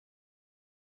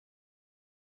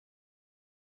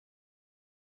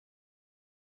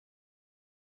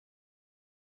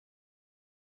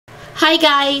Hi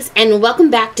guys, and welcome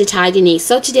back to Denise.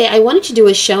 So today I wanted to do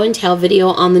a show and tell video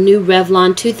on the new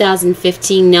Revlon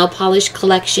 2015 nail polish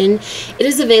collection. It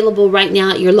is available right now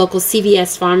at your local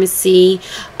CVS Pharmacy.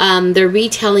 They're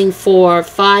retailing for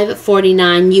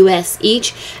 $5.49 US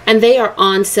each, and they are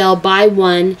on sale. Buy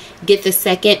one, get the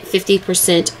second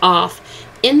 50% off.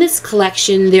 In this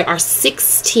collection, there are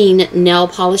 16 nail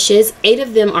polishes. 8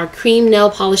 of them are cream nail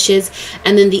polishes,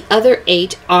 and then the other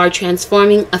 8 are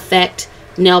transforming effect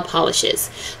nail polishes.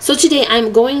 So today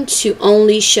I'm going to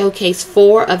only showcase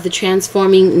 4 of the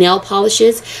transforming nail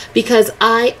polishes because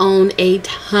I own a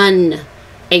ton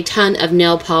of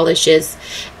nail polishes,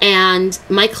 and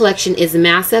my collection is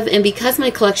massive. And because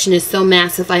my collection is so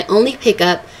massive, I only pick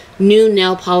up new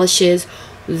nail polishes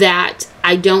that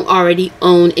I don't already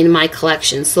own in my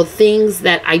collection. So things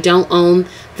that I don't own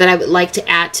that I would like to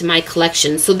add to my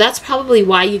collection. So that's probably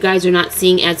why you guys are not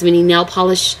seeing as many nail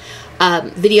polish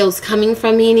videos coming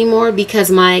from me anymore,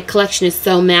 because my collection is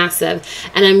so massive,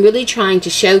 and I'm really trying to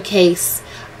showcase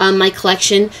my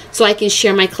collection so I can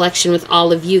share my collection with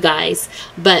all of you guys.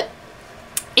 But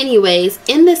anyways,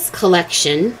 in this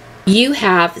collection you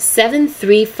have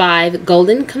 735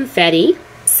 Golden Confetti,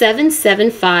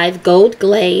 775 Gold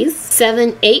Glaze,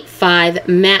 785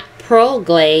 Matte Pearl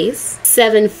Glaze,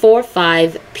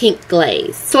 745 Pink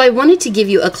Glaze. So I wanted to give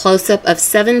you a close-up of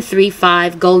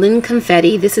 735 Golden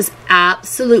Confetti. This is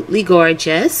absolutely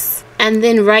gorgeous. And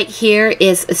then right here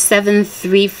is a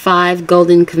 735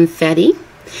 Golden Confetti.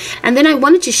 And then I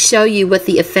wanted to show you what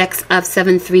the effects of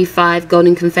 735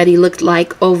 Golden Confetti looked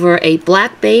like over a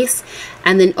black base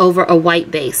and then over a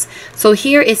white base. So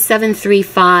here is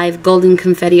 735 Golden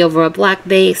Confetti over a black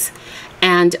base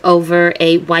and over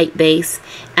a white base,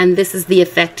 and this is the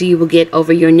effect you will get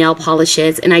over your nail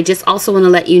polishes. And I just also want to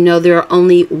let you know there are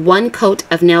only 1 coat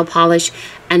of nail polish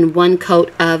and 1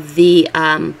 coat of the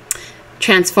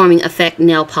transforming effect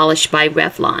nail polish by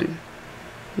Revlon.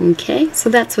 Okay, so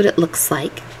that's what it looks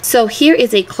like. So here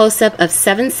is a close-up of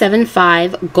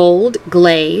 775 Gold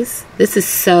Glaze. This is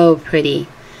so pretty,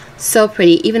 so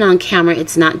pretty. Even on camera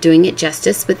it's not doing it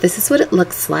justice, but this is what it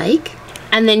looks like.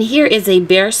 And then here is a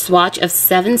bare swatch of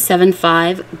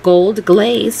 775 Gold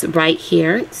Glaze right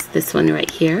here. It's this one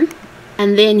right here.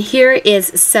 And then here is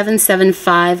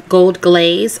 775 Gold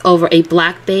Glaze over a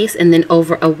black base and then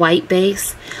over a white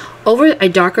base. Over a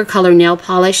darker color nail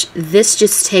polish, this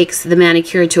just takes the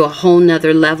manicure to a whole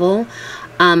nother level.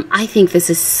 I think this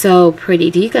is so pretty.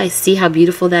 Do you guys see how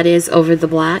beautiful that is over the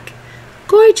black?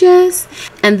 Gorgeous.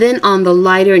 And then on the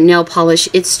lighter nail polish,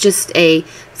 it's just a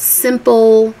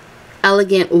simple,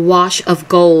 elegant wash of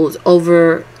gold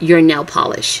over your nail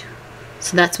polish.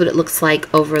 So that's what it looks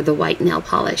like over the white nail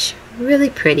polish. Really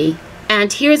pretty.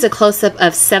 And here's a close-up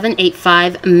of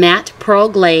 785 Matte Pearl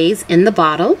Glaze in the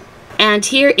bottle. And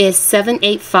here is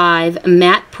 785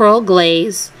 Matte Pearl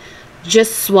Glaze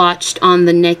just swatched on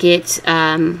the naked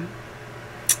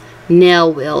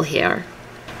nail wheel here.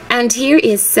 And here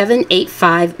is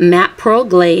 785 Matte Pearl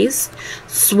Glaze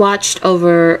swatched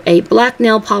over a black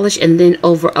nail polish and then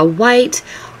over a white.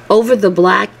 Over the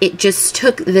black, it just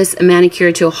took this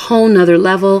manicure to a whole nother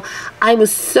level. I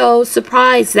was so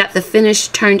surprised that the finish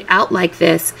turned out like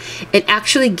this. It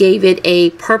actually gave it a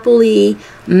purpley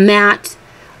matte,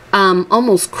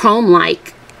 almost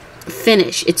chrome-like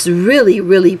finish. It's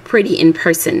really pretty in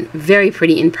person, very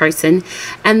pretty in person.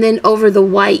 And then over the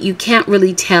white, you can't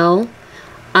really tell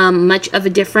much of a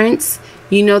difference.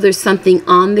 You know there's something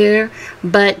on there,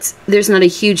 but there's not a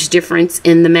huge difference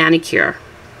in the manicure.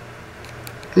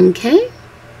 Okay,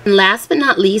 and last but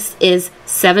not least is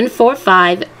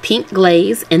 745 Pink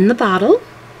Glaze in the bottle.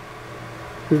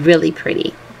 Really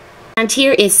pretty. And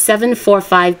here is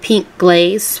 745 Pink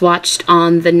Glaze swatched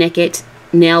on the naked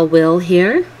nail wheel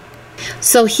here.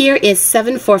 So here is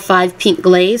 745 Pink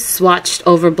Glaze swatched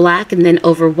over black and then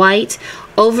over white.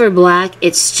 Over black,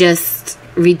 it's just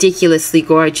ridiculously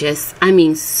gorgeous. I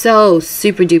mean, so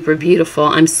super duper beautiful.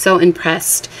 I'm so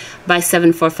impressed by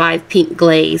 745 Pink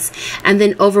Glaze. And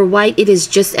then over white, it is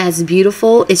just as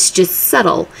beautiful. It's just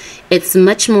subtle. It's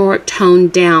much more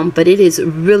toned down, but it is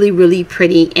really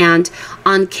pretty. And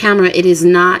on camera, it is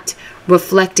not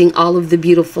reflecting all of the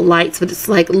beautiful lights, but it's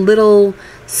like little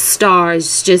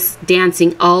stars just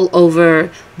dancing all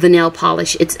over the nail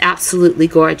polish. It's absolutely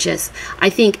gorgeous. I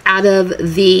think out of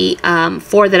the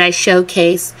 4 that I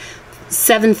showcased,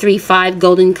 735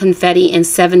 Golden Confetti and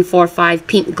 745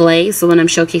 Pink Glaze, the one I'm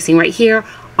showcasing right here,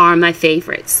 are my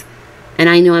favorites. And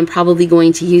I know I'm probably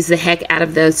going to use the heck out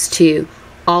of those 2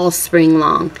 all spring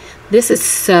long. This is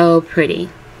so pretty.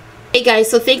 Hey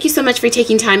guys, so thank you so much for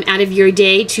taking time out of your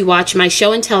day to watch my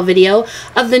show and tell video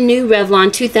of the new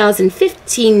Revlon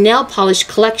 2015 nail polish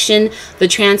collection, the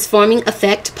Transforming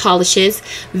Effect polishes.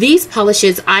 These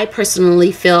polishes I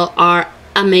personally feel are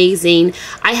amazing.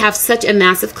 I have such a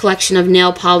massive collection of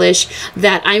nail polish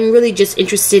that I'm really just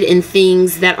interested in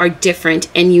things that are different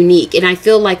and unique, and I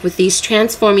feel like with these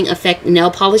Transforming Effect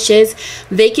nail polishes,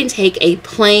 they can take a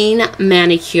plain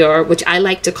manicure, which I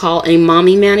like to call a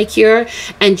mommy manicure,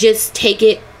 and just take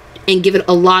it and give it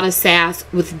a lot of sass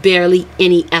with barely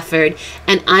any effort.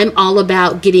 And I'm all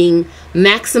about getting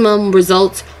maximum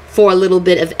results for a little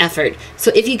bit of effort.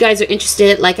 So if you guys are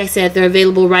interested, like I said, they're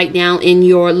available right now in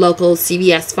your local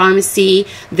CVS Pharmacy.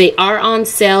 They are on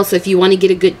sale, so if you want to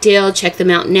get a good deal, check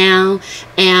them out now.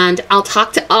 And I'll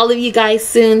talk to all of you guys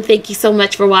soon. Thank you so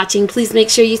much for watching. Please make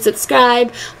sure you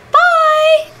subscribe.